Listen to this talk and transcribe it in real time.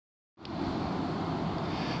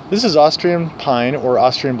This is Austrian pine, or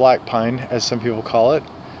Austrian black pine, as some people call it,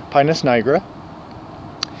 Pinus nigra.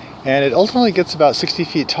 And it ultimately gets about 60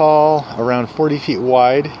 feet tall, around 40 feet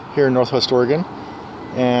wide here in Northwest Oregon,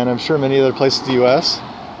 and I'm sure many other places in the US.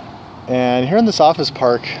 And here in this office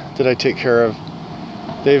park that I take care of,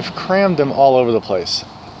 they've crammed them all over the place.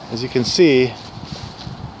 As you can see,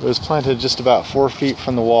 it was planted just about 4 feet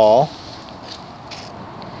from the wall.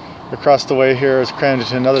 Across the way here is crammed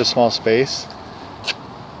into another small space.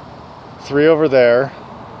 3 over there,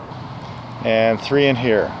 and 3 in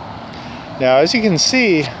here. Now, as you can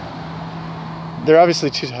see, they're obviously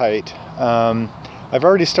too tight. I've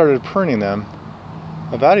already started pruning them.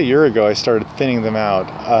 About a year ago, I started thinning them out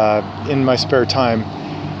in my spare time.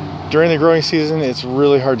 During the growing season, it's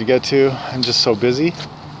really hard to get to. I'm just so busy.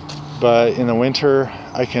 But in the winter,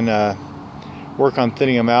 I can work on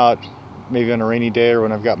thinning them out, maybe on a rainy day or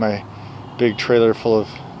when I've got my big trailer full of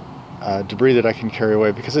debris that I can carry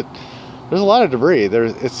away, because there's a lot of debris.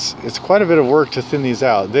 It's quite a bit of work to thin these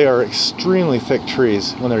out. They are extremely thick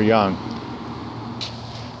trees when they're young.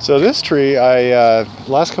 So this tree,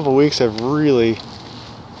 last couple of weeks, I've really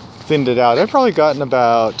thinned it out. I've probably gotten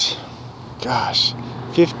about,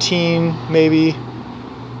 15 maybe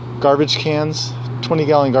garbage cans,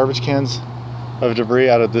 20-gallon garbage cans of debris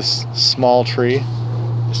out of this small tree.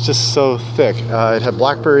 It's just so thick. It had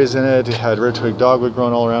blackberries in it. It had red twig dogwood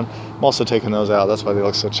growing all around. I'm also taking those out. That's why they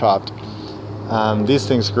look so chopped. These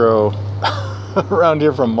things grow around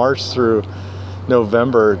here from March through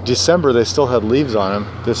November. December, they still had leaves on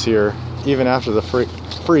them this year, even after the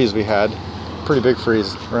freeze we had. Pretty big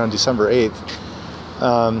freeze around December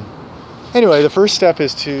 8th. Anyway, the first step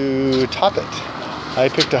is to top it. I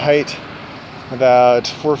picked a height about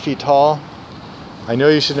 4 feet tall. I know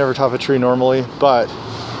you should never top a tree normally, but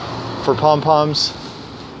for pom-poms,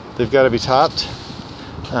 they've got to be topped.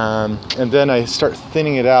 And then I start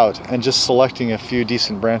thinning it out and just selecting a few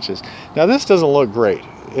decent branches. Now this doesn't look great.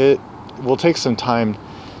 It will take some time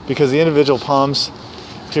because the individual palms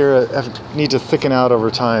here need to thicken out over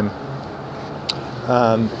time.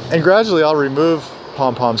 And gradually I'll remove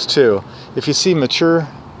pom-poms too. If you see mature,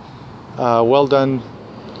 well done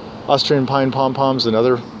Austrian pine pom-poms and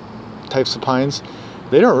other types of pines,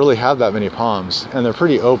 they don't really have that many palms, and they're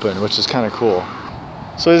pretty open, which is kind of cool.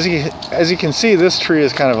 So as you can see, this tree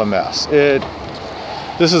is kind of a mess.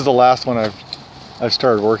 This is the last one I've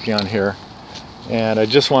started working on here, and I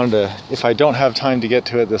just wanted to, if I don't have time to get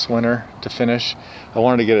to it this winter to finish, I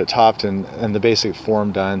wanted to get it topped and the basic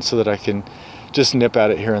form done so that I can just nip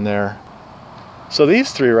at it here and there. So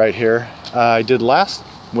these 3 right here, I did last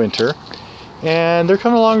winter, and they're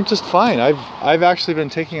coming along just fine. I've actually been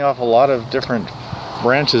taking off a lot of different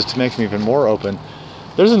branches to make them even more open.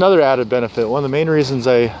 There's another added benefit. One of the main reasons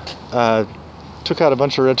I took out a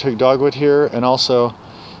bunch of red twig dogwood here, and also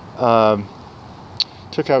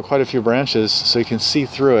took out quite a few branches so you can see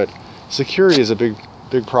through it. Security is a big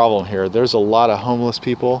problem here. There's a lot of homeless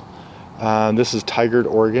people. This is Tigard,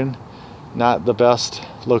 Oregon. Not the best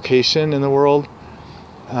location in the world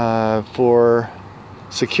for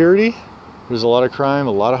security. There's a lot of crime,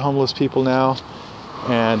 a lot of homeless people now,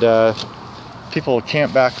 and people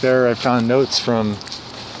camp back there. I found notes from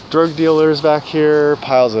drug dealers back here,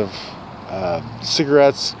 piles of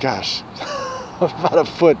cigarettes, about a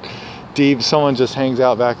foot deep. Someone just hangs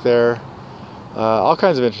out back there. All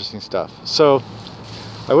kinds of interesting stuff. So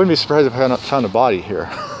I wouldn't be surprised if I found a body here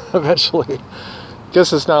eventually.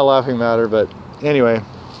 Guess it's not a laughing matter, but anyway.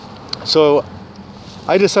 So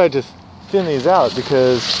I decided to thin these out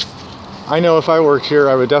because I know if I worked here,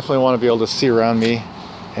 I would definitely want to be able to see around me,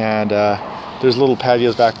 and there's little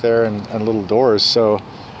patios back there and little doors. So,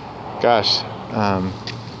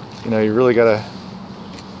 you really gotta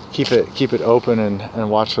keep it open and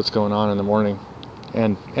watch what's going on in the morning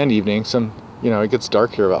and evening. It gets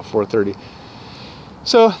dark here about 4:30.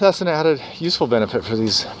 So that's an added useful benefit for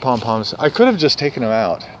these pom-poms. I could have just taken them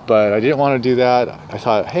out, but I didn't want to do that. I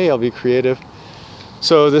thought, hey, I'll be creative.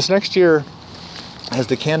 So this next year, as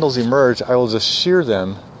the candles emerge, I will just shear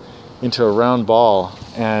them into a round ball,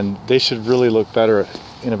 and they should really look better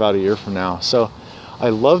in about a year from now. So I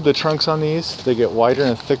love the trunks on these. They get wider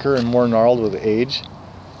and thicker and more gnarled with age.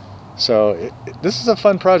 So this is a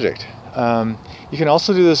fun project. You can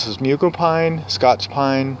also do this with muco pine, Scotch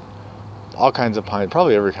pine, all kinds of pine,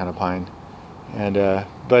 probably every kind of pine. And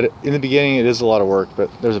but in the beginning it is a lot of work, but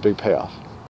there's a big payoff.